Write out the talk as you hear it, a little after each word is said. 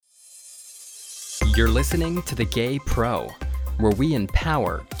You're listening to The Gay Pro, where we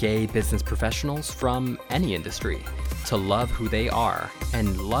empower gay business professionals from any industry to love who they are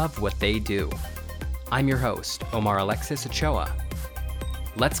and love what they do. I'm your host, Omar Alexis Ochoa.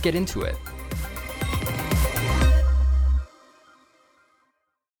 Let's get into it.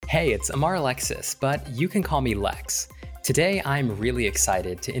 Hey, it's Omar Alexis, but you can call me Lex. Today, I'm really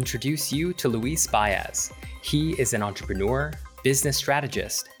excited to introduce you to Luis Baez. He is an entrepreneur, business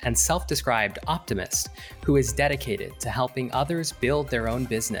strategist, and self-described optimist who is dedicated to helping others build their own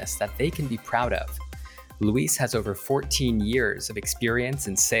business that they can be proud of. Luis has over 14 years of experience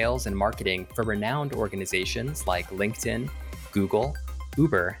in sales and marketing for renowned organizations like LinkedIn, Google,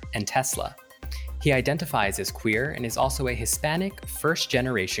 Uber, and Tesla. He identifies as queer and is also a Hispanic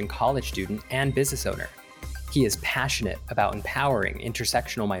first-generation college student and business owner. He is passionate about empowering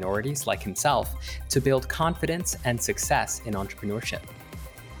intersectional minorities like himself to build confidence and success in entrepreneurship.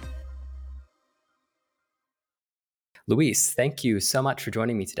 Luis, thank you so much for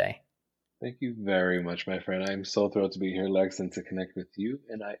joining me today. Thank you very much, my friend. I'm so thrilled to be here, Lex, and to connect with you.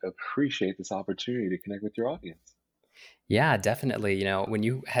 And I appreciate this opportunity to connect with your audience. Yeah, definitely. When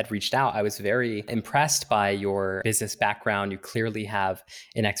you had reached out, I was very impressed by your business background. You clearly have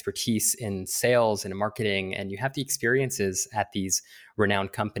an expertise in sales and marketing, and you have the experiences at these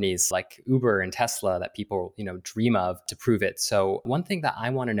renowned companies like Uber and Tesla that people, dream of to prove it. So one thing that I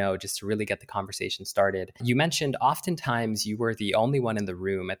want to know, just to really get the conversation started, you mentioned oftentimes you were the only one in the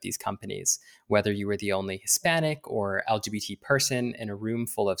room at these companies, whether you were the only Hispanic or LGBT person in a room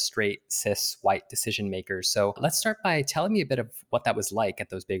full of straight, cis, white decision makers. So let's start by telling me a bit of what that was like at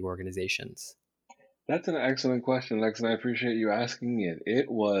those big organizations. That's an excellent question, Lex, and I appreciate you asking it. It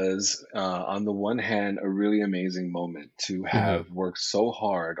was, on the one hand, a really amazing moment to have worked so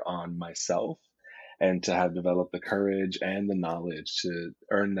hard on myself and to have developed the courage and the knowledge to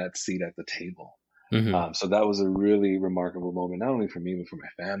earn that seat at the table. So that was a really remarkable moment, not only for me, but for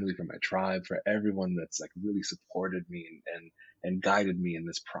my family, for my tribe, for everyone that's really supported me and guided me in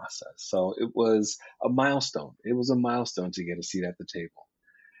this process. So it was a milestone. It was a milestone to get a seat at the table.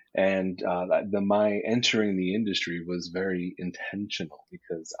 And my entering the industry was very intentional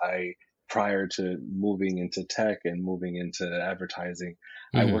because prior to moving into tech and moving into advertising,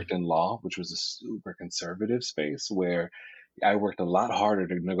 I worked in law, which was a super conservative space where I worked a lot harder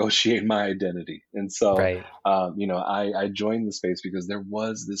to negotiate my identity. And so, Right. I joined the space because there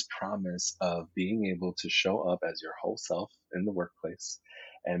was this promise of being able to show up as your whole self in the workplace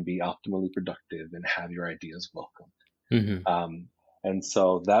and be optimally productive and have your ideas welcomed. And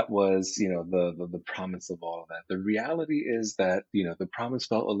so that was, the promise of all of that. The reality is that, the promise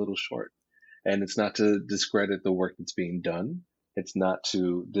felt a little short. And it's not to discredit the work that's being done. It's not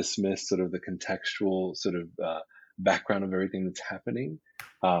to dismiss sort of the contextual background of everything that's happening.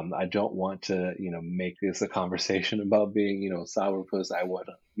 I don't want to, make this a conversation about being, sourpuss. I want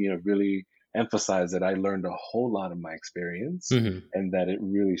to, really emphasize that I learned a whole lot of my experience and that it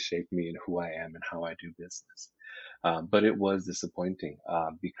really shaped me in who I am and how I do business. But it was disappointing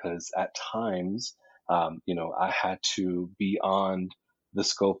because at times, I had to beyond the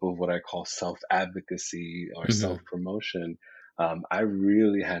scope of what I call self-advocacy or self-promotion. I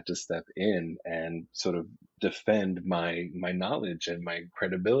really had to step in and sort of defend my knowledge and my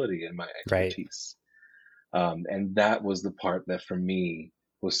credibility and my expertise. Right. And that was the part that for me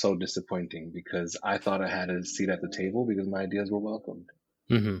was so disappointing because I thought I had a seat at the table because my ideas were welcomed.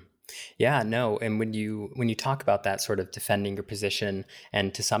 Yeah, no. And when you talk about that sort of defending your position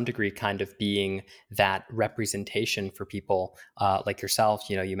and to some degree kind of being that representation for people like yourself,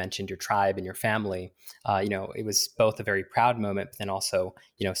 you mentioned your tribe and your family, it was both a very proud moment, but then also,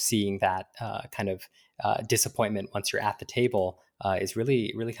 seeing that kind of disappointment once you're at the table is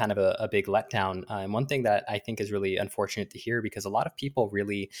really, really kind of a big letdown. And one thing that I think is really unfortunate to hear because a lot of people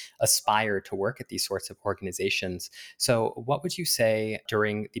really aspire to work at these sorts of organizations. So what would you say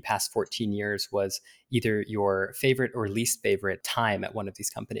during the past 14 years was either your favorite or least favorite time at one of these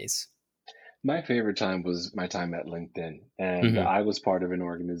companies? My favorite time was my time at LinkedIn. And I was part of an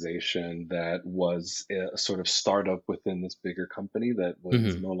organization that was a sort of startup within this bigger company that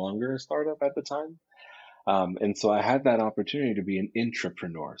was no longer a startup at the time. And so I had that opportunity to be an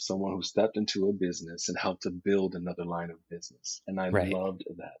intrapreneur, someone who stepped into a business and helped to build another line of business. And I loved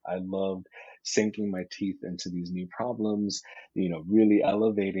that. I loved sinking my teeth into these new problems, really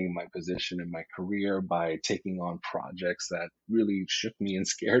elevating my position in my career by taking on projects that really shook me and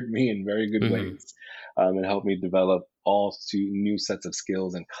scared me in very good ways, and helped me develop all new sets of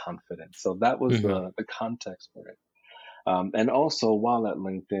skills and confidence. So that was the context for it. And also, while at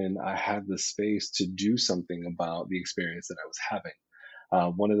LinkedIn, I had the space to do something about the experience that I was having.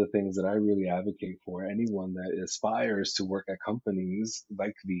 One of the things that I really advocate for anyone that aspires to work at companies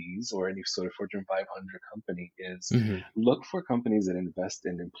like these or any sort of Fortune 500 company is Hmm. look for companies that invest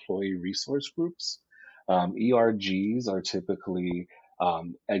in employee resource groups. ERGs are typically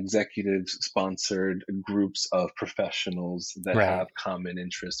executive sponsored groups of professionals that have Right. common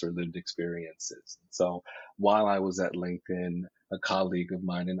interests or lived experiences. So while I was at LinkedIn, a colleague of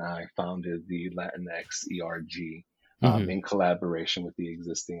mine and I founded the Latinx ERG Hmm. in collaboration with the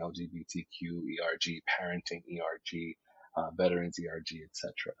existing LGBTQ ERG, parenting ERG, veterans ERG,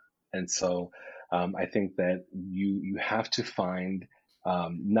 etc. And so I think that you have to find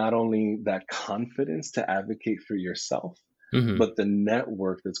not only that confidence to advocate for yourself, Hmm. but the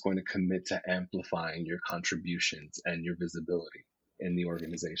network that's going to commit to amplifying your contributions and your visibility in the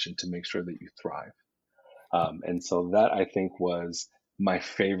organization to make sure that you thrive. And so that I think was my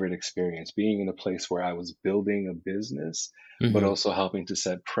favorite experience, being in a place where I was building a business, but Hmm. also helping to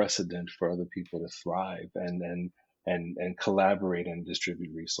set precedent for other people to thrive and collaborate and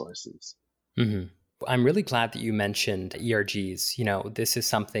distribute resources. Hmm. I'm really glad that you mentioned ERGs. This is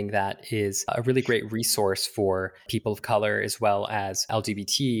something that is a really great resource for people of color as well as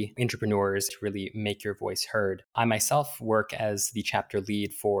LGBT entrepreneurs to really make your voice heard. I myself work as the chapter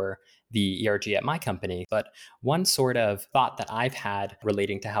lead for the ERG at my company, but one sort of thought that I've had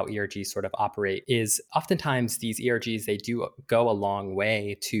relating to how ERGs sort of operate is oftentimes these ERGs, they do go a long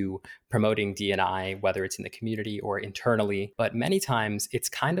way to promoting D&I, whether it's in the community or internally. But many times it's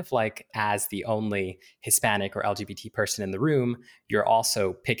kind of like, as the only Hispanic or LGBT person in the room, you're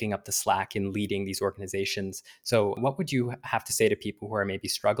also picking up the slack in leading these organizations. So, what would you have to say to people who are maybe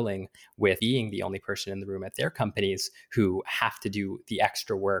struggling with being the only person in the room at their companies who have to do the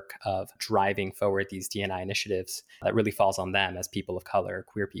extra work of driving forward these D&I initiatives that really falls on them as people of color,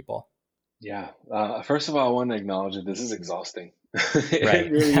 queer people? Yeah. First of all, I want to acknowledge that this is exhausting. It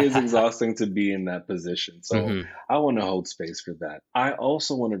Right. really is exhausting to be in that position. So Hmm. I want to hold space for that. I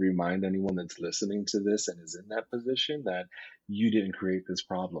also want to remind anyone that's listening to this and is in that position that you didn't create this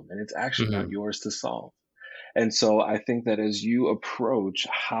problem and it's actually not Hmm. yours to solve. And so I think that as you approach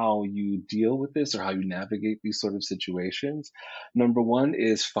how you deal with this or how you navigate these sort of situations, number one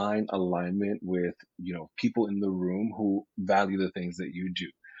is find alignment with, people in the room who value the things that you do,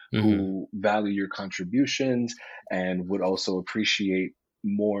 Hmm. who value your contributions and would also appreciate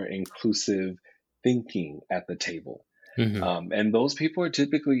more inclusive thinking at the table. Hmm. And those people are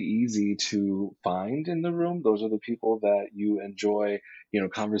typically easy to find in the room. Those are the people that you enjoy,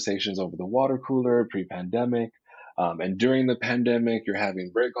 conversations over the water cooler pre-pandemic. And during the pandemic, you're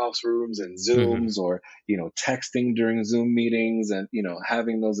having breakoffs rooms and Hmm. Zooms or, texting during Zoom meetings and,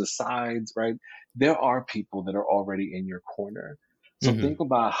 having those asides, right? There are people that are already in your corner. So Hmm. think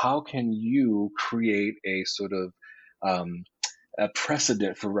about how can you create a sort of um, a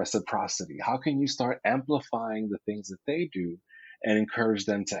precedent for reciprocity? How can you start amplifying the things that they do and encourage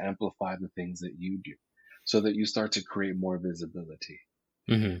them to amplify the things that you do so that you start to create more visibility?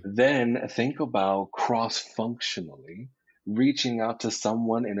 Hmm. Then think about cross functionally reaching out to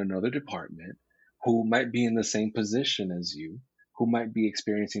someone in another department who might be in the same position as you, who might be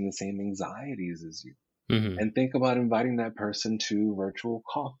experiencing the same anxieties as you. Hmm. And think about inviting that person to virtual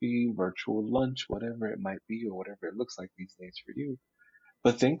coffee, virtual lunch, whatever it might be, or whatever it looks like these days for you,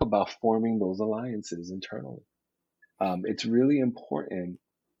 but think about forming those alliances internally. It's really important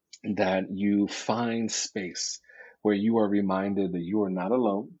that you find space where you are reminded that you are not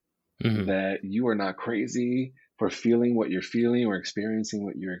alone, Hmm. that you are not crazy for feeling what you're feeling or experiencing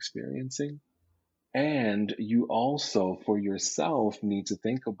what you're experiencing. And you also, for yourself, need to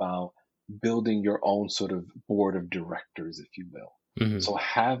think about building your own sort of board of directors, if you will. Hmm. So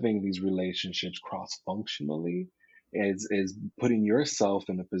having these relationships cross functionally is putting yourself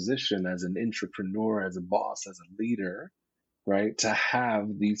in a position as an entrepreneur, as a boss, as a leader, right? To have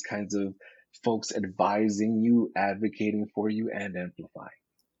these kinds of folks advising you, advocating for you, and amplifying.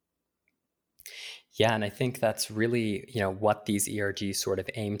 Yeah, and I think that's really, what these ERGs sort of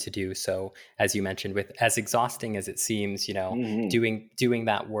aim to do. So, as you mentioned, with as exhausting as it seems, Hmm. doing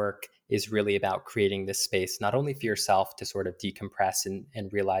that work is really about creating this space, not only for yourself to sort of decompress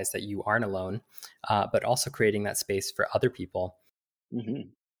and realize that you aren't alone, but also creating that space for other people. Hmm.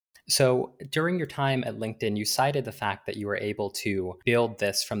 So, during your time at LinkedIn, you cited the fact that you were able to build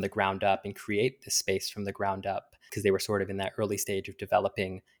this from the ground up and create this space from the ground up because they were sort of in that early stage of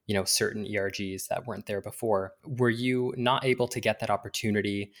developing, certain ERGs that weren't there before. Were you not able to get that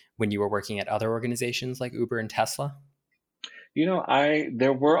opportunity when you were working at other organizations like Uber and Tesla? I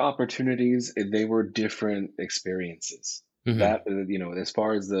there were opportunities, they were different experiences. Hmm. That as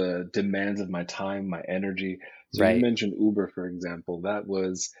far as the demands of my time, my energy, So you Right. mentioned Uber, for example. That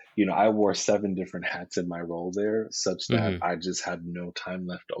was, I wore seven different hats in my role there, such that Hmm. I just had no time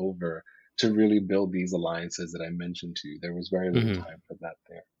left over to really build these alliances that I mentioned to you. There was very little Hmm. time for that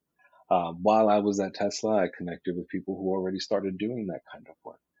there. While I was at Tesla, I connected with people who already started doing that kind of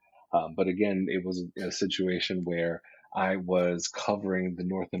work. But again, it was a situation where I was covering the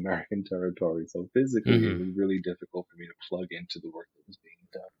North American territory. So physically, it Hmm. was really difficult for me to plug into the work that was being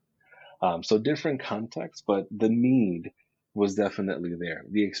done. So different contexts, but the need was definitely there.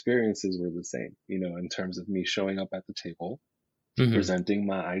 The experiences were the same, in terms of me showing up at the table, Hmm. presenting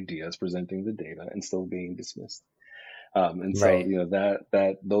my ideas, presenting the data, and still being dismissed. And so, Right.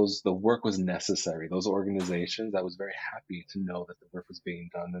 the work was necessary. Those organizations, I was very happy to know that the work was being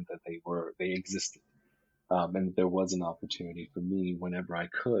done and that they existed. And there was an opportunity for me whenever I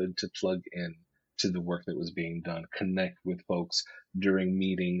could to plug in to the work that was being done, connect with folks during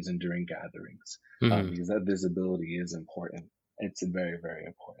meetings and during gatherings, Hmm. because that visibility is important. It's very, very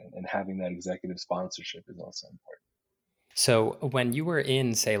important. And having that executive sponsorship is also important. So, when you were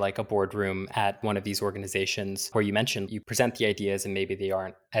in, say, like a boardroom at one of these organizations where you mentioned you present the ideas and maybe they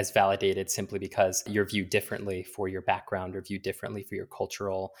aren't as validated simply because you're viewed differently for your background or viewed differently for your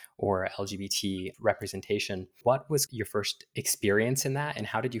cultural or LGBT representation, what was your first experience in that and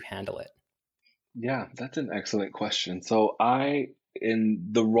how did you handle it? Yeah, that's an excellent question. So in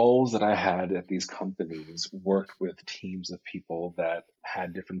the roles that I had at these companies, worked with teams of people that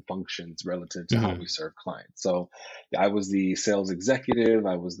had different functions relative to how Hmm. we serve clients. So I was the sales executive,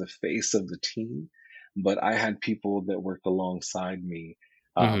 I was the face of the team, but I had people that worked alongside me,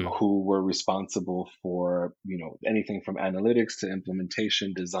 Hmm. who were responsible for, anything from analytics to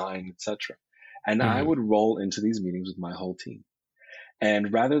implementation, design, etc. And I Hmm. would roll into these meetings with my whole team.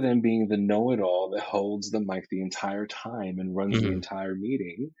 And rather than being the know it all that holds the mic the entire time and runs the Hmm. entire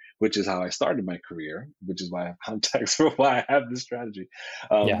meeting, which is how I started my career, which is why I have context for why I have this strategy.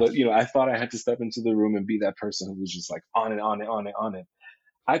 Yeah. But, I thought I had to step into the room and be that person who was just like on it, on it, on it, on it.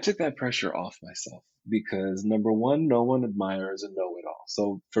 I took that pressure off myself because number one, no one admires a know it all.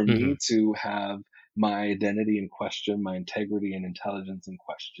 So for Hmm. me to have my identity in question, my integrity and intelligence in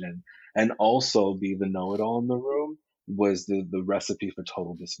question, and also be the know it all in the room was the recipe for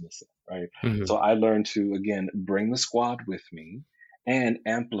total dismissal, right? So Hmm. I learned to, again, bring the squad with me and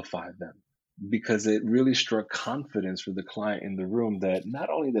amplify them because it really struck confidence for the client in the room that not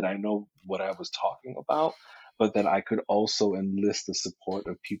only did I know what I was talking about, but that I could also enlist the support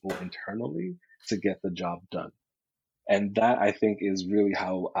of people internally to get the job done. And that I think is really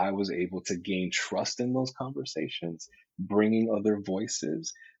how I was able to gain trust in those conversations, bringing other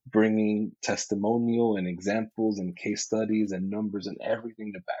voices, bringing testimonial and examples and case studies and numbers and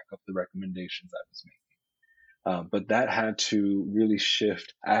everything to back up the recommendations I was making. But that had to really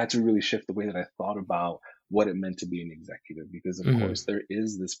shift. I had to really shift the way that I thought about what it meant to be an executive, because of Hmm. course there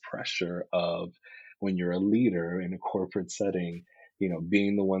is this pressure of when you're a leader in a corporate setting,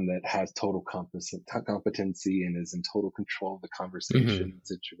 being the one that has total competency and is in total control of the conversation Hmm. and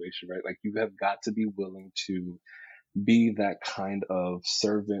situation, right? Like you have got to be willing to be that kind of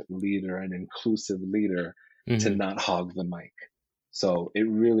servant leader and inclusive leader to Hmm. not hog the mic. So it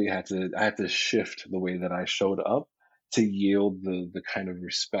really I had to shift the way that I showed up to yield the kind of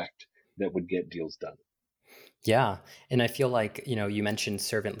respect that would get deals done. Yeah. And I feel like, you mentioned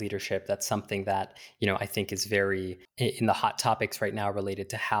servant leadership. That's something that, I think is very in the hot topics right now related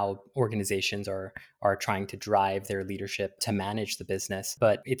to how organizations are trying to drive their leadership to manage the business.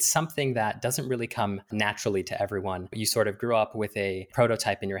 But it's something that doesn't really come naturally to everyone. You sort of grew up with a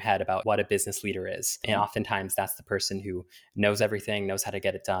prototype in your head about what a business leader is. And oftentimes that's the person who knows everything, knows how to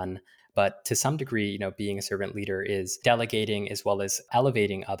get it done. But to some degree, being a servant leader is delegating as well as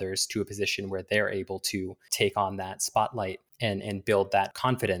elevating others to a position where they're able to take on that spotlight and build that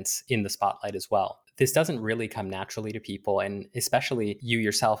confidence in the spotlight as well. This doesn't really come naturally to people. And especially you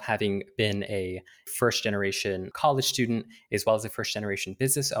yourself, having been a first generation college student as well as a first generation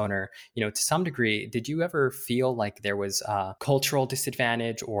business owner, to some degree, did you ever feel like there was a cultural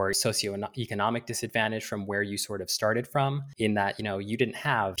disadvantage or socioeconomic disadvantage from where you sort of started from, in that, you didn't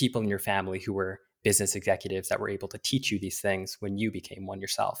have people in your family who were business executives that were able to teach you these things when you became one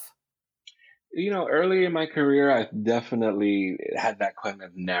yourself? Early in my career, I definitely had that kind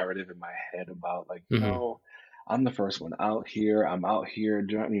of narrative in my head about like, Hmm. I'm the first one out here. I'm out here,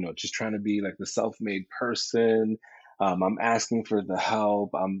 just trying to be like the self-made person. I'm asking for the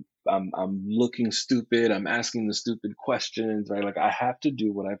help. I'm looking stupid. I'm asking the stupid questions, right? Like I have to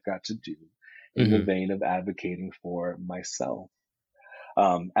do what I've got to do in the Hmm. vein of advocating for myself.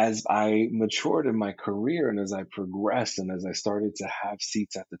 As I matured in my career and as I progressed and as I started to have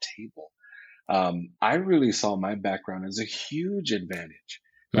seats at the table, I really saw my background as a huge advantage,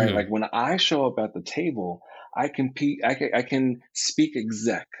 right? Like Hmm. when I show up at the table, I can speak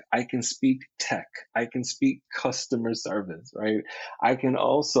exec, I can speak tech, I can speak customer service, right? I can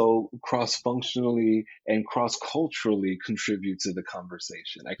also cross functionally and cross culturally contribute to the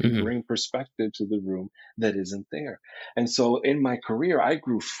conversation. I can Hmm. bring perspective to the room that isn't there. And so in my career, I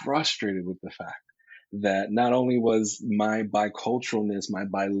grew frustrated with the fact that not only was my biculturalness, my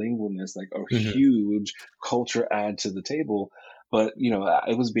bilingualness, like a Hmm. huge culture add to the table, but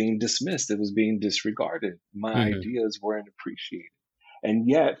it was being dismissed, it was being disregarded. My Hmm. ideas weren't appreciated. And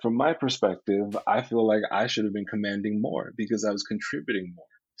yet, from my perspective, I feel like I should have been commanding more because I was contributing more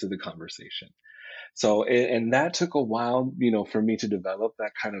to the conversation. So, and that took a while, for me to develop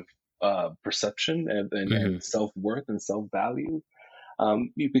that kind of perception and Hmm. self worth and self value,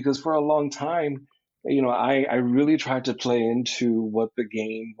 because for a long time, I really tried to play into what the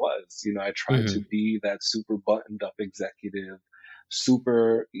game was. I tried to Hmm. be that super buttoned up executive,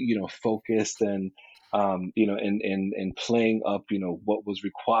 super, focused and, and playing up, what was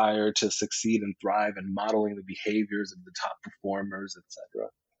required to succeed and thrive and modeling the behaviors of the top performers, etc.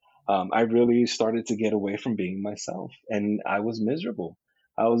 I really started to get away from being myself, and I was miserable.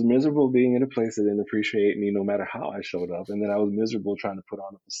 I was miserable being in a place that didn't appreciate me no matter how I showed up, and then I was miserable trying to put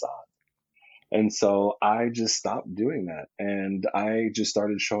on a facade. And so I just stopped doing that. And I just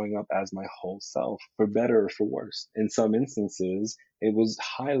started showing up as my whole self, for better or for worse. In some instances, it was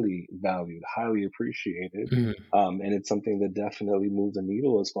highly valued, highly appreciated. Hmm. And it's something that definitely moved the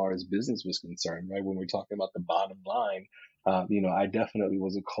needle as far as business was concerned, right? When we're talking about the bottom line, I definitely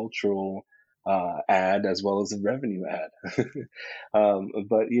was a cultural ad as well as a revenue ad.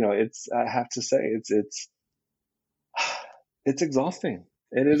 But I have to say, it's exhausting.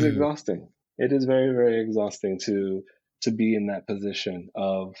 It is Hmm. exhausting. It is very, very exhausting to be in that position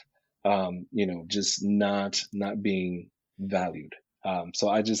of just not being valued. So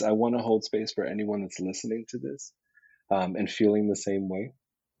I want to hold space for anyone that's listening to this and feeling the same way.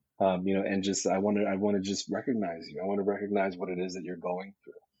 And just I want to just recognize you. I want to recognize what it is that you're going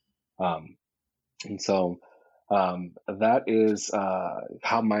through. And so that is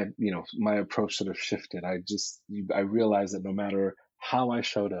how my approach sort of shifted. I realized that no matter how I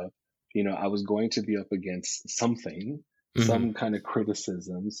showed up, I was going to be up against something, Hmm. some kind of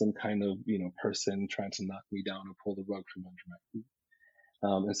criticism, some kind of person trying to knock me down or pull the rug from under my feet.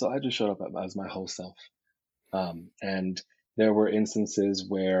 And so I just showed up as my whole self. And there were instances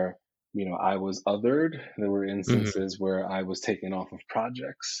where, I was othered. There were Hmm. instances where I was taken off of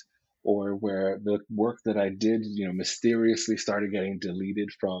projects or where the work that I did, mysteriously started getting deleted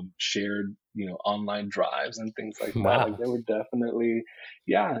from shared, online drives and things like that. Like Wow. there were definitely,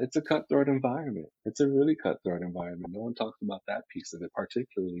 yeah, it's a cutthroat environment. It's a really cutthroat environment. No one talks about that piece of it,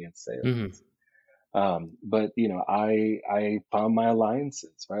 particularly in sales. Hmm. But I found my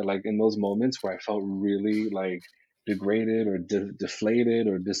alliances, right? Like in those moments where I felt really like degraded or deflated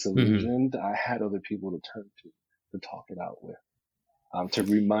or Hmm. disillusioned, I had other people to turn to talk it out with, to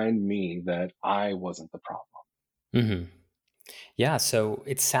remind me that I wasn't the problem. Hmm. Yeah, so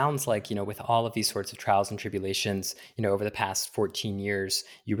it sounds like, with all of these sorts of trials and tribulations, over the past 14 years,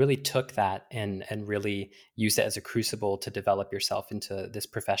 you really took that and really used it as a crucible to develop yourself into this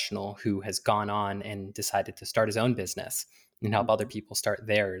professional who has gone on and decided to start his own business and help other Mhm. people start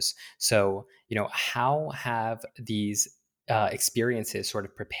theirs. So, how have these experiences sort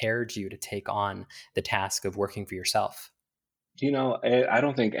of prepared you to take on the task of working for yourself? I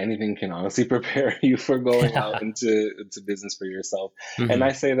don't think anything can honestly prepare you for going out into business for yourself. And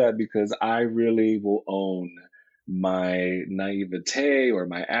I Hmm. say that because I really will own my naivete or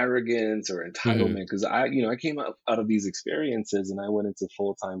my arrogance or Hmm. entitlement because I came out of these experiences and I went into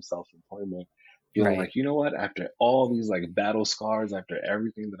full-time self-employment feeling Right. like, after all these like battle scars, after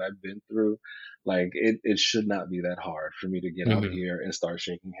everything that I've been through, like it should not be that hard for me to get out Hmm. here and start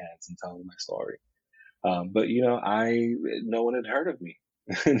shaking hands and telling my story. But no one had heard of me.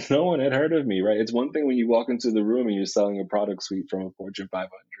 No one had heard of me, right? It's one thing when you walk into the room and you're selling a product suite from a Fortune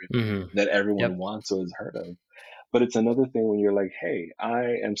 500 Hmm. that everyone Yep. wants or has heard of. But it's another thing when you're like, hey,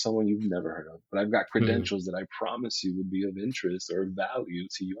 I am someone you've never heard of, but I've got Hmm. credentials that I promise you would be of interest or value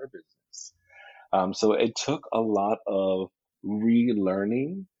to your business. So it took a lot of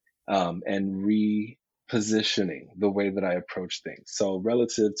relearning and repositioning the way that I approach things. So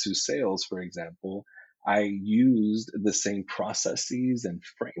relative to sales, for example, I used the same processes and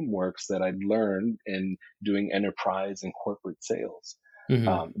frameworks that I'd learned in doing enterprise and corporate sales.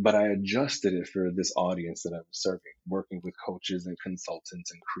 Hmm. But I adjusted it for this audience that I was serving, working with coaches and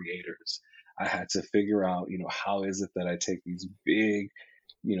consultants and creators. I had to figure out, how is it that I take these big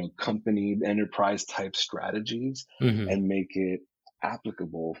company enterprise type strategies Hmm. and make it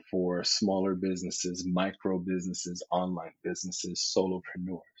applicable for smaller businesses, micro businesses, online businesses,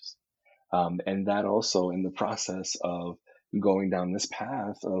 solopreneurs. And that also, in the process of going down this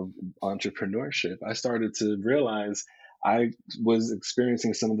path of entrepreneurship, I started to realize I was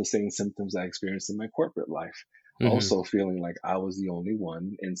experiencing some of the same symptoms I experienced in my corporate life. Hmm. Also, feeling like I was the only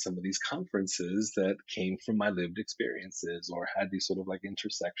one in some of these conferences that came from my lived experiences or had these sort of like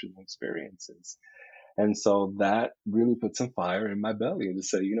intersectional experiences. And so that really put some fire in my belly to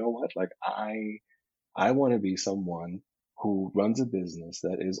say, you know what, like I want to be someone who runs a business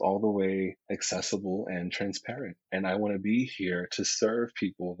that is all the way accessible and transparent. And I want to be here to serve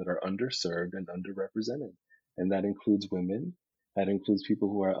people that are underserved and underrepresented. And that includes women, that includes people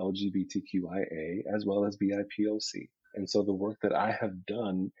who are LGBTQIA, as well as BIPOC. And so the work that I have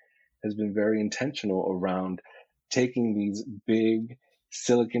done has been very intentional around taking these big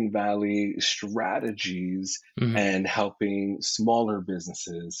Silicon Valley strategies Hmm. and helping smaller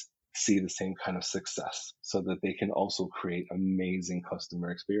businesses see the same kind of success so that they can also create amazing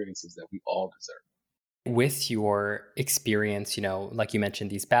customer experiences that we all deserve. With your experience, like you mentioned,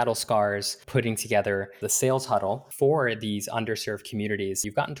 these battle scars, putting together the sales huddle for these underserved communities,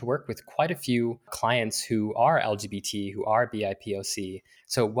 you've gotten to work with quite a few clients who are LGBT, who are BIPOC.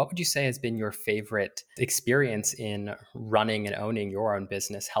 So, what would you say has been your favorite experience in running and owning your own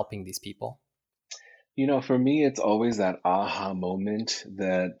business, helping these people? For me, it's always that aha moment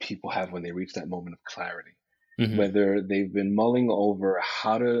that people have when they reach that moment of clarity. Hmm. Whether they've been mulling over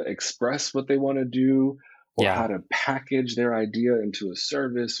how to express what they want to do or how Yeah. to package their idea into a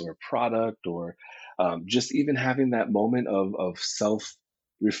service or product, or just even having that moment of self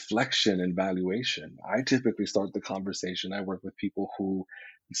reflection and valuation. I typically start the conversation. I work with people who,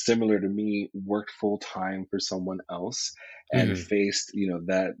 similar to me, worked full time for someone else and Hmm. faced,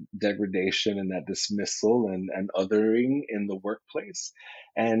 that degradation and that dismissal and othering in the workplace.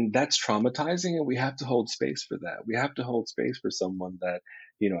 And that's traumatizing, and we have to hold space for that. We have to hold space for someone that,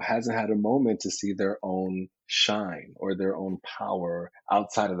 hasn't had a moment to see their own shine or their own power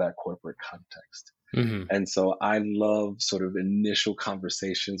outside of that corporate context. Hmm. And so I love sort of initial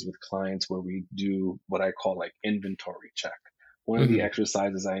conversations with clients where we do what I call like inventory check. One of the Hmm.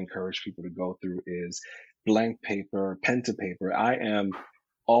 exercises I encourage people to go through is blank paper, pen to paper. I am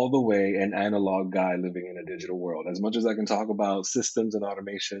all the way an analog guy living in a digital world. As much as I can talk about systems and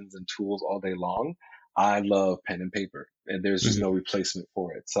automations and tools all day long, I love pen and paper, and there's just no Hmm. replacement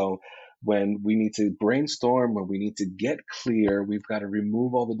for it. So when we need to brainstorm, when we need to get clear, we've got to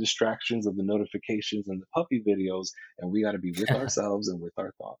remove all the distractions of the notifications and the puppy videos, and we got to be with ourselves and with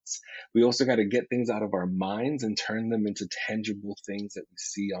our thoughts. We also got to get things out of our minds and turn them into tangible things that we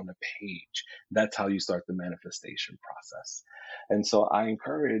see on a page. That's how you start the manifestation process. And so I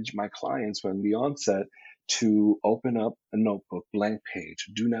encourage my clients from the onset to open up a notebook, blank page.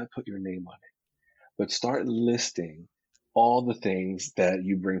 Do not put your name on it, but start listing all the things that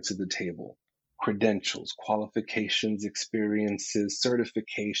you bring to the table: credentials, qualifications, experiences,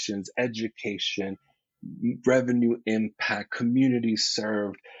 certifications, education, revenue impact, communities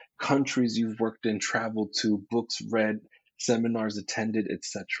served, countries you've worked in, traveled to, books read, seminars attended,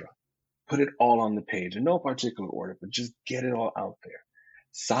 etc. Put it all on the page in no particular order, but just get it all out there.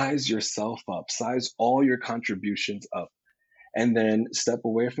 Size yourself up, size all your contributions up, and then step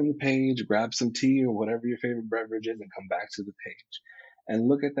away from the page, grab some tea or whatever your favorite beverage is, and come back to the page. And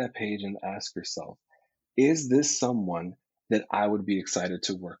look at that page and ask yourself, is this someone that I would be excited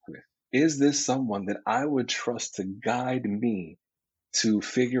to work with? Is this someone that I would trust to guide me to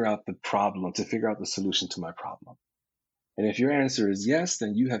figure out the problem, to figure out the solution to my problem? And if your answer is yes,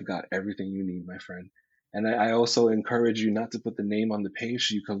 then you have got everything you need, my friend. And I also encourage you not to put the name on the page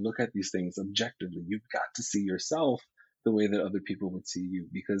so you can look at these things objectively. You've got to see yourself the way that other people would see you,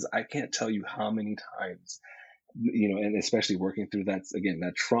 because I can't tell you how many times, and especially working through that, again,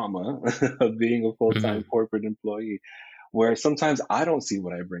 that trauma of being a full time Hmm. corporate employee, where sometimes I don't see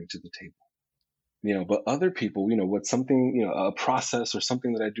what I bring to the table. But other people, what something, a process or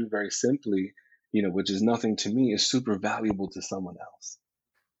something that I do very simply, which is nothing to me, is super valuable to someone else.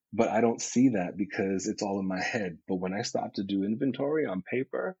 But I don't see that because it's all in my head. But when I stop to do inventory on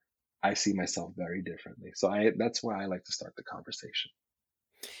paper, I see myself very differently. So that's why I like to start the conversation.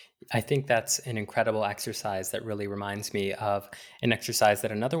 I think that's an incredible exercise that really reminds me of an exercise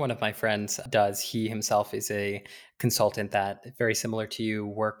that another one of my friends does. He himself is a consultant that, very similar to you,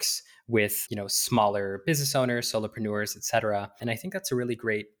 works with, smaller business owners, solopreneurs, etc. And I think that's a really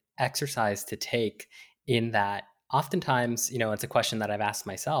great exercise to take, in that oftentimes, it's a question that I've asked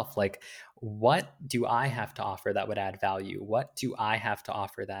myself, like, what do I have to offer that would add value? What do I have to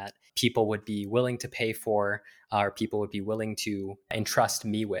offer that people would be willing to pay for, or people would be willing to entrust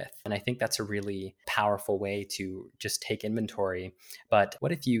me with? And I think that's a really powerful way to just take inventory. But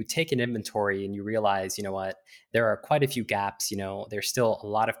what if you take an inventory and you realize, you know what, there are quite a few gaps, there's still a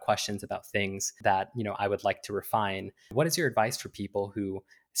lot of questions about things that, I would like to refine. What is your advice for people who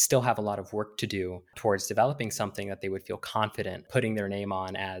still have a lot of work to do towards developing something that they would feel confident putting their name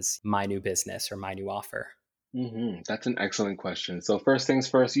on as my new business or my new offer? That's an excellent question. So first things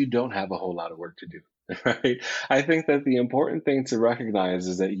first, you don't have a whole lot of work to do, right? I think that the important thing to recognize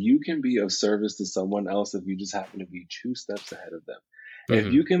is that you can be of service to someone else if you just happen to be two steps ahead of them. If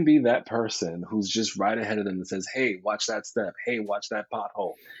Hmm. you can be that person who's just right ahead of them that says, "Hey, watch that step. Hey, watch that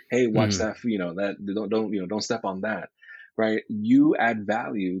pothole. Hey, watch Hmm. that, that don't step on that." Right? You add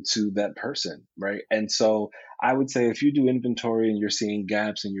value to that person, right? And so I would say if you do inventory and you're seeing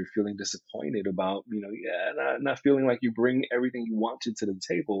gaps and you're feeling disappointed about, yeah, not feeling like you bring everything you want to the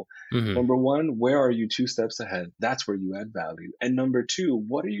table, Hmm. number one, where are you two steps ahead? That's where you add value. And number two,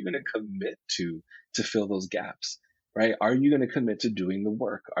 what are you going to commit to fill those gaps? Right? Are you going to commit to doing the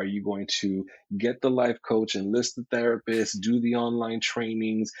work? Are you going to get the life coach, enlist the therapist, do the online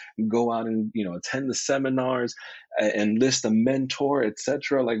trainings, go out and attend the seminars, enlist a mentor,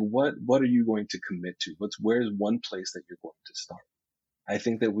 etc.? Like what are you going to commit to? Where's one place that you're going to start? I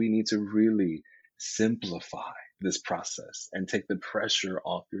think that we need to really simplify this process and take the pressure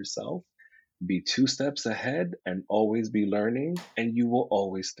off yourself. Be two steps ahead and always be learning, and you will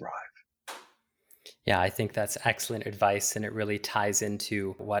always thrive. Yeah, I think that's excellent advice. And it really ties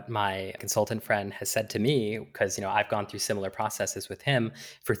into what my consultant friend has said to me, because, I've gone through similar processes with him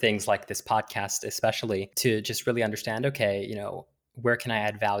for things like this podcast, especially to just really understand, okay, where can I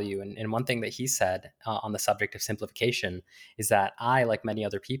add value? And one thing that he said on the subject of simplification is that I, like many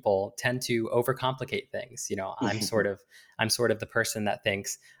other people, tend to overcomplicate things. I'm sort of the person that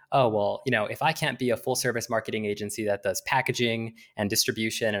thinks, oh, well, if I can't be a full service marketing agency that does packaging and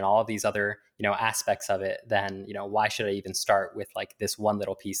distribution and all of these other, aspects of it, then, why should I even start with like this one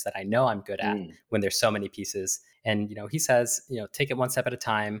little piece that I know I'm good at Mm. when there's so many pieces? And, he says, take it one step at a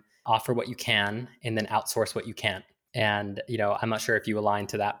time, offer what you can, and then outsource what you can't. And, I'm not sure if you align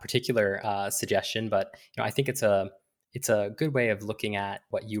to that particular suggestion, but, I think it's a good way of looking at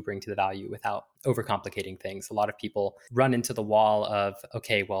what you bring to the value without overcomplicating things. A lot of people run into the wall of,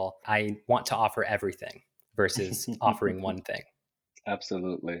 okay, well, I want to offer everything versus offering one thing.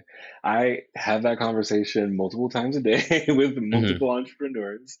 Absolutely. I have that conversation multiple times a day with Hmm. multiple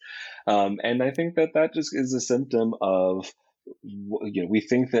entrepreneurs. And I think that that just is a symptom of, we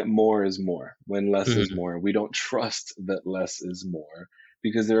think that more is more when less is Hmm. more. We don't trust that less is more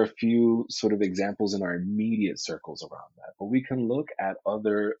because there are a few sort of examples in our immediate circles around that. But we can look at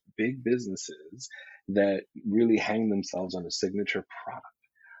other big businesses that really hang themselves on a signature product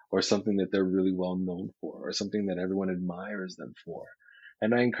or something that they're really well known for or something that everyone admires them for.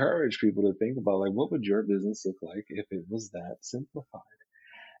 And I encourage people to think about like, what would your business look like if it was that simplified?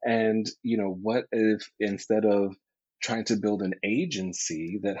 And, what if instead of trying to build an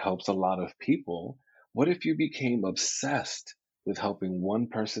agency that helps a lot of people, what if you became obsessed with helping one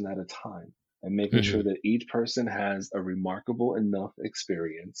person at a time and making sure Hmm. that each person has a remarkable enough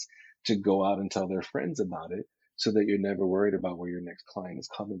experience to go out and tell their friends about it so that you're never worried about where your next client is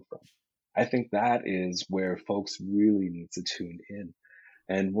coming from? I think that is where folks really need to tune in.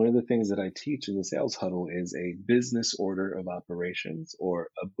 And one of the things that I teach in the sales huddle is a business order of operations, or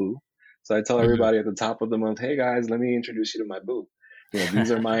a boo. So I tell Hmm. everybody at the top of the month, hey guys, let me introduce you to my boo.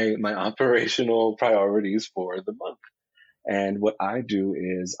 These are my operational priorities for the month. And what I do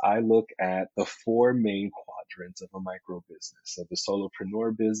is I look at the four main quadrants of a micro business, so the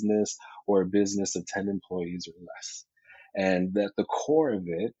solopreneur business or a business of 10 employees or less. And at the core of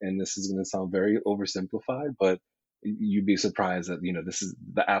it, and this is going to sound very oversimplified, but you'd be surprised that, this is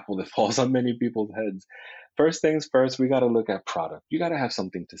the apple that falls on many people's heads. First things first, we got to look at product. You got to have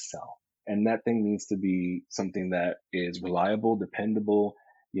something to sell. And that thing needs to be something that is reliable, dependable,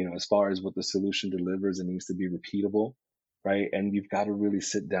 as far as what the solution delivers, it needs to be repeatable, right? And you've got to really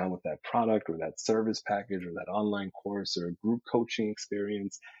sit down with that product or that service package or that online course or group coaching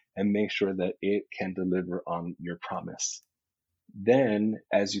experience and make sure that it can deliver on your promise. Then,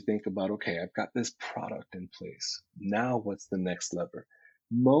 as you think about, okay, I've got this product in place. Now, what's the next lever?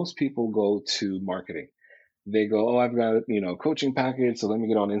 Most people go to marketing. They go, oh, I've got, a coaching package. So let me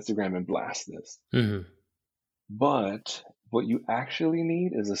get on Instagram and blast this. Hmm. But what you actually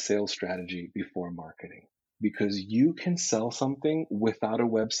need is a sales strategy before marketing because you can sell something without a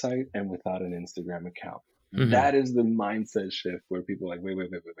website and without an Instagram account. Hmm. That is the mindset shift where people are like, wait, wait,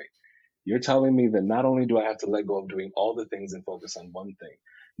 wait, wait, wait. You're telling me that not only do I have to let go of doing all the things and focus on one thing,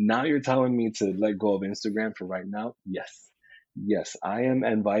 now you're telling me to let go of Instagram for right now? Yes. Yes, I am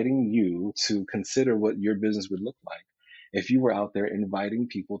inviting you to consider what your business would look like if you were out there inviting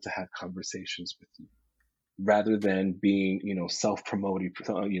people to have conversations with you rather than being, self-promoting,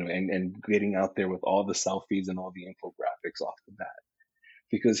 and getting out there with all the selfies and all the infographics off the bat.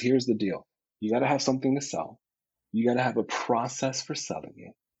 Because here's the deal. You got to have something to sell. You got to have a process for selling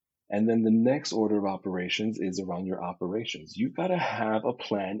it. And then the next order of operations is around your operations. You've got to have a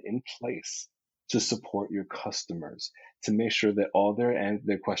plan in place to support your customers, to make sure that all their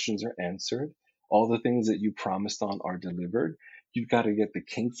questions are answered, all the things that you promised on are delivered. You've got to get the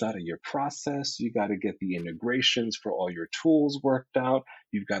kinks out of your process. You got to get the integrations for all your tools worked out.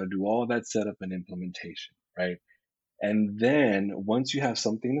 You've got to do all that setup and implementation, right? And then once you have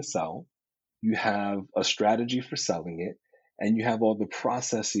something to sell, you have a strategy for selling it, and you have all the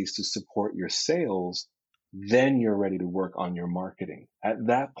processes to support your sales, then you're ready to work on your marketing. At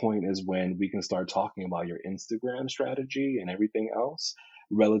that point is when we can start talking about your Instagram strategy and everything else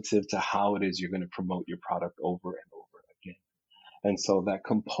relative to how it is you're going to promote your product over and over again. And so that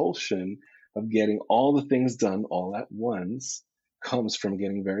compulsion of getting all the things done all at once comes from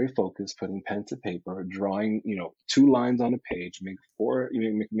getting very focused, putting pen to paper, drawing, two lines on a page, make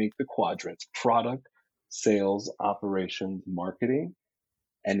the quadrants: product, sales, operations, marketing.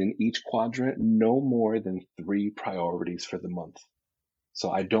 And in each quadrant, no more than 3 priorities for the month. So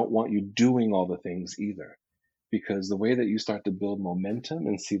I don't want you doing all the things either, because the way that you start to build momentum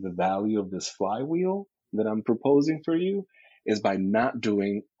and see the value of this flywheel that I'm proposing for you is by not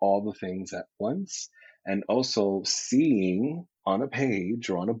doing all the things at once, and also seeing on a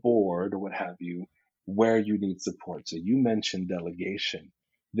page or on a board or what have you where you need support. So you mentioned delegation.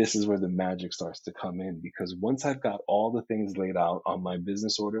 This is where the magic starts to come in, because once I've got all the things laid out on my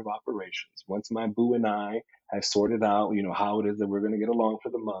business order of operations, once my boo and I have sorted out, how it is that we're going to get along for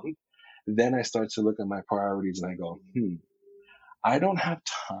the month, then I start to look at my priorities and I go, I don't have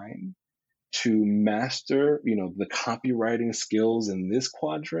time to master, the copywriting skills in this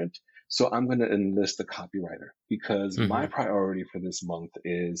quadrant. So I'm going to enlist a copywriter, because my Hmm. priority for this month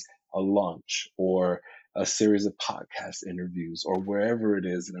is a launch or a series of podcast interviews or wherever it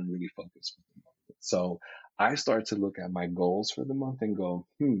is that I'm really focused for the month. So I start to look at my goals for the month and go,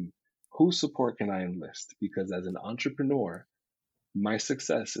 whose support can I enlist? Because as an entrepreneur, my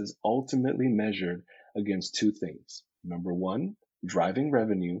success is ultimately measured against two things. Number one, driving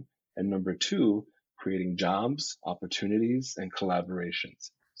revenue, and number two, creating jobs, opportunities, and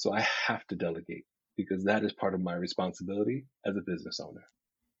collaborations. So I have to delegate, because that is part of my responsibility as a business owner.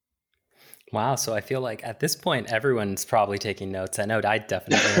 Wow. So I feel like at this point, everyone's probably taking notes. I know I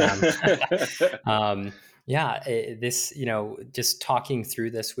definitely am. um, yeah, this, just talking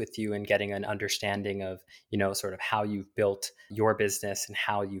through this with you and getting an understanding of, sort of how you've built your business and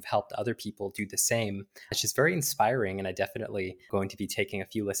how you've helped other people do the same. It's just very inspiring. And I definitely going to be taking a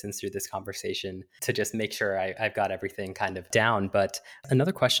few listens through this conversation to just make sure I've got everything kind of down. But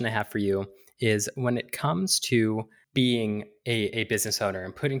another question I have for you is, when it comes to being a business owner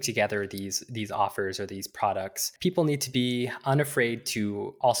and putting together these offers or these products, people need to be unafraid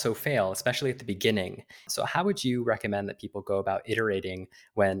to also fail, especially at the beginning. So how would you recommend that people go about iterating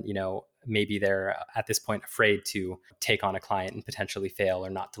when, maybe they're at this point afraid to take on a client and potentially fail or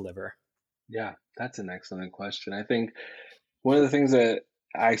not deliver? Yeah, that's an excellent question. I think one of the things that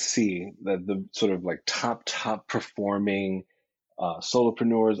I see that the sort of like top performing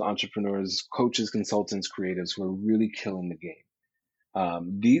solopreneurs, entrepreneurs, coaches, consultants, creatives who are really killing the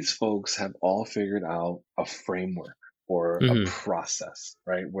game. These folks have all figured out a framework or a Hmm. process,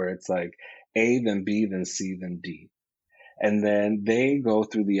 right? Where it's like A, then B, then C, then D. And then they go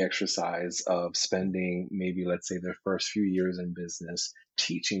through the exercise of spending maybe, let's say, their first few years in business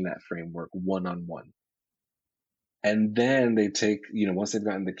teaching that framework one on one. And then they take, once they've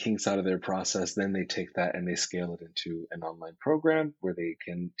gotten the kinks out of their process, then they take that and they scale it into an online program where they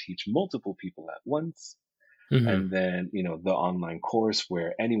can teach multiple people at once. Hmm. And then, the online course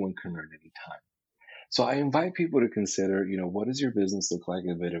where anyone can learn anytime. So I invite people to consider, what does your business look like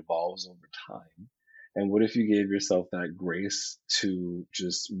if it evolves over time? And what if you gave yourself that grace to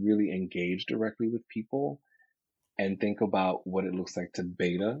just really engage directly with people and think about what it looks like to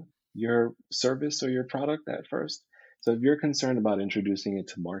beta your service or your product at first? So if you're concerned about introducing it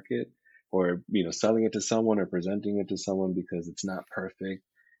to market, or, selling it to someone or presenting it to someone because it's not perfect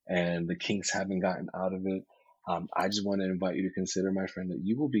and the kinks haven't gotten out of it, I just want to invite you to consider, my friend, that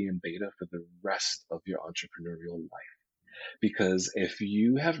you will be in beta for the rest of your entrepreneurial life. Because if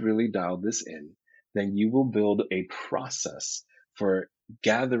you have really dialed this in, then you will build a process for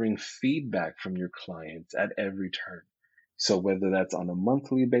gathering feedback from your clients at every turn. So whether that's on a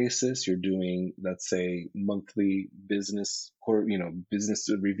monthly basis, you're doing, let's say, monthly business or, business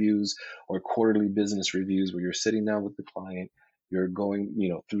reviews, or quarterly business reviews where you're sitting down with the client, you're going,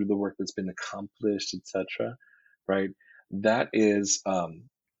 through the work that's been accomplished, etc. Right? That is,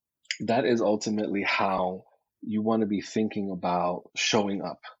 that is ultimately how you want to be thinking about showing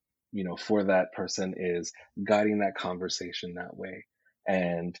up, for that person, is guiding that conversation that way,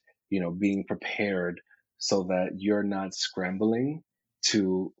 and, being prepared so that you're not scrambling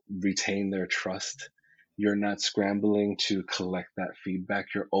to retain their trust. You're not scrambling to collect that feedback.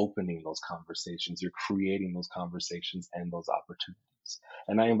 You're opening those conversations. You're creating those conversations and those opportunities.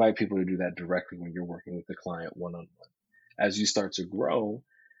 And I invite people to do that directly when you're working with the client one on one. As you start to grow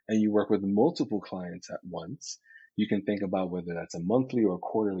and you work with multiple clients at once, you can think about whether that's a monthly or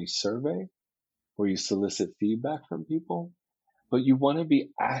quarterly survey where you solicit feedback from people. But you want to be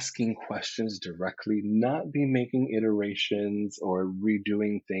asking questions directly, not be making iterations or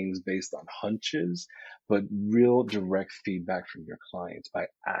redoing things based on hunches, but real direct feedback from your clients by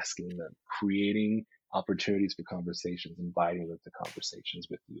asking them, creating opportunities for conversations, inviting them to conversations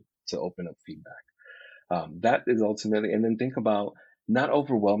with you to open up feedback. That is ultimately, and then think about not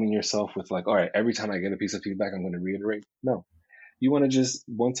overwhelming yourself with like, all right, every time I get a piece of feedback, I'm going to reiterate. No, you want to just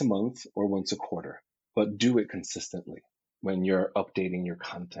once a month or once a quarter, but do it consistently when you're updating your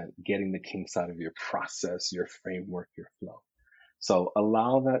content, getting the kinks out of your process, your framework, your flow. So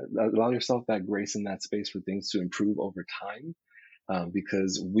allow yourself that grace in that space for things to improve over time,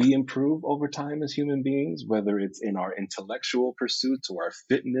 because we improve over time as human beings, whether it's in our intellectual pursuits or our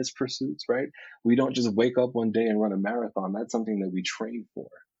fitness pursuits, right? We don't just wake up one day and run a marathon. That's something that we train for.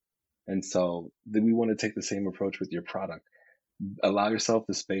 And so then we want to take the same approach with your product. Allow yourself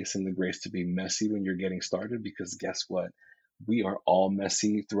the space and the grace to be messy when you're getting started, because guess what? We are all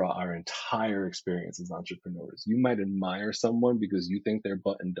messy throughout our entire experience as entrepreneurs. You might admire someone because you think they're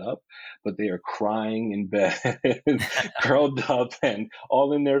buttoned up, but they are crying in bed, curled up, and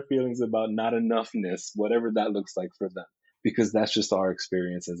all in their feelings about not enoughness, whatever that looks like for them, because that's just our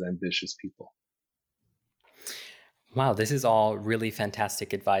experience as ambitious people. Wow, this is all really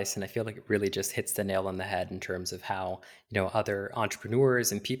fantastic advice. And I feel like it really just hits the nail on the head in terms of how, other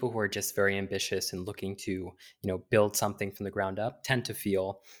entrepreneurs and people who are just very ambitious and looking to, build something from the ground up tend to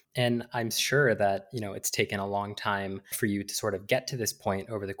feel. And I'm sure that, it's taken a long time for you to sort of get to this point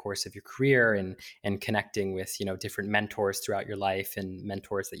over the course of your career, and connecting with, different mentors throughout your life and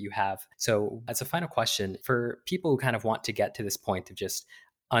mentors that you have. So as a final question, for people who kind of want to get to this point of just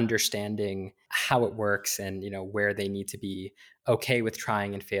understanding how it works and where they need to be okay with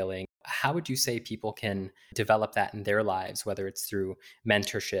trying and failing, how would you say people can develop that in their lives, whether it's through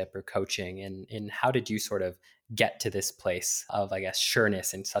mentorship or coaching, and how did you sort of get to this place of, I guess,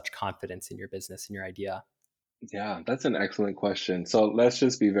 sureness and such confidence in your business and your idea? Yeah, that's an excellent question. So let's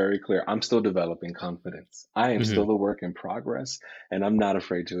just be very clear. I'm still developing confidence. I am Hmm. still a work in progress, and I'm not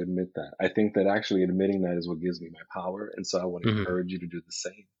afraid to admit that. I think that actually admitting that is what gives me my power. And so I want to Hmm. encourage you to do the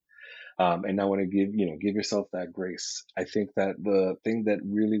same. And I want to give yourself that grace. I think that the thing that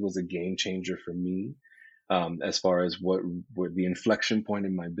really was a game changer for me, as far as what the inflection point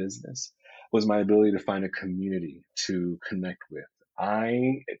in my business, was my ability to find a community to connect with.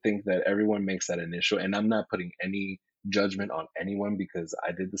 I think that everyone makes that initial, and I'm not putting any judgment on anyone because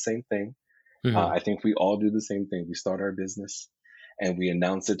I did the same thing. Hmm. I think we all do the same thing. We start our business and we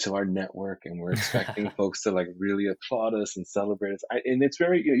announce it to our network, and we're expecting folks to like really applaud us and celebrate us. And it's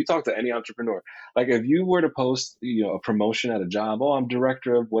very, you talk to any entrepreneur, like if you were to post, a promotion at a job, oh, I'm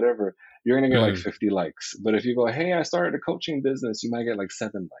director of whatever, you're going to get like Hmm. 50 likes. But if you go, hey, I started a coaching business, you might get like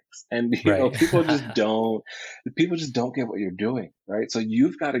 7 likes. And, Right. people just don't get what you're doing. Right. So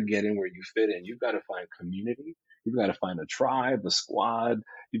you've got to get in where you fit in. You've got to find community. You've got to find a tribe, a squad.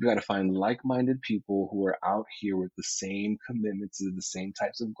 You've got to find like-minded people who are out here with the same commitments to the same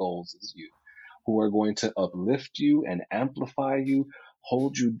types of goals as you, who are going to uplift you and amplify you,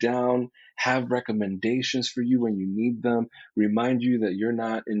 hold you down, have recommendations for you when you need them, remind you that you're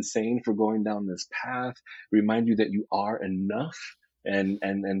not insane for going down this path, remind you that you are enough, and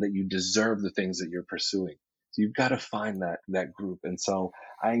that you deserve the things that you're pursuing. So you've got to find that group. And so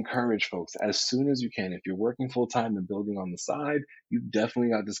I encourage folks, as soon as you can, if you're working full time and building on the side, you've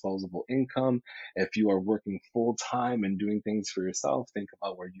definitely got disposable income. If you are working full time and doing things for yourself, think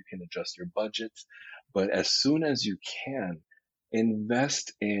about where you can adjust your budgets. But as soon as you can,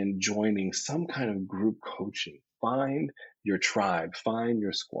 invest in joining some kind of group coaching. Find your tribe, find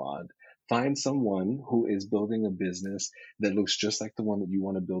your squad, find someone who is building a business that looks just like the one that you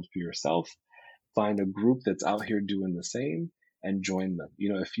want to build for yourself. Find a group that's out here doing the same, and join them.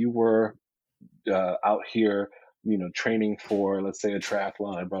 If you were out here, training for, let's say, a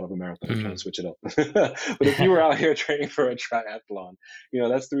triathlon. I brought up a marathon. I'm trying to switch it up. But if you were out here training for a triathlon,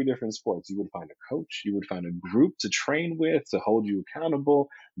 that's three different sports. You would find a coach, you would find a group to train with, to hold you accountable.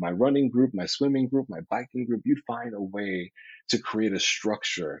 My running group, my swimming group, my biking group, you'd find a way to create a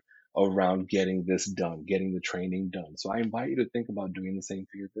structure around getting this done, getting the training done. So I invite you to think about doing the same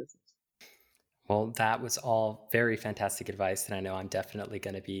for your business. Well, that was all very fantastic advice, and I know I'm definitely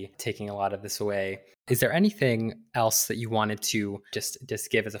going to be taking a lot of this away. Is there anything else that you wanted to just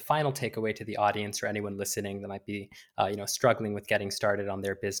give as a final takeaway to the audience or anyone listening that might be, struggling with getting started on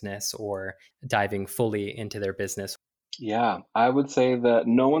their business or diving fully into their business? Yeah, I would say that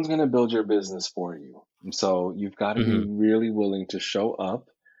no one's going to build your business for you. So you've got to be really willing to show up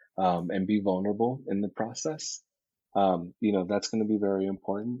and be vulnerable in the process. That's going to be very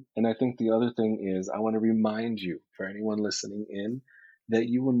important. And I think the other thing is I want to remind you, for anyone listening in, that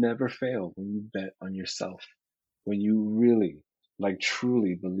you will never fail when you bet on yourself, when you really,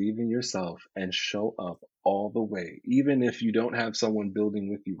 truly believe in yourself and show up all the way, even if you don't have someone building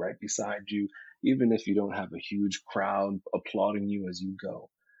with you right beside you, even if you don't have a huge crowd applauding you as you go.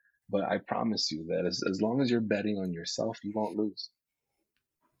 But I promise you that as long as you're betting on yourself, you won't lose.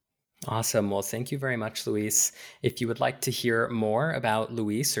 Awesome. Well, thank you very much, Luis. If you would like to hear more about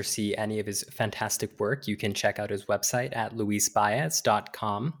Luis or see any of his fantastic work, you can check out his website at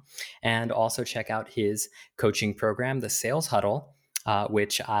luisbaez.com and also check out his coaching program, the Sales Huddle,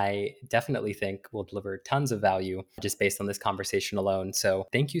 which I definitely think will deliver tons of value just based on this conversation alone. So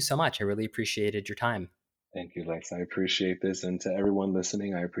thank you so much. I really appreciated your time. Thank you, Lex. I appreciate this. And to everyone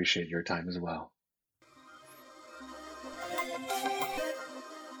listening, I appreciate your time as well.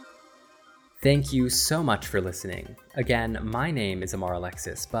 Thank you so much for listening. Again, my name is Amar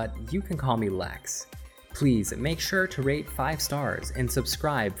Alexis, but you can call me Lex. Please make sure to rate 5 stars and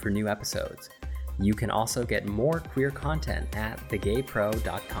subscribe for new episodes. You can also get more queer content at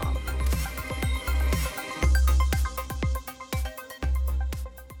thegaypro.com.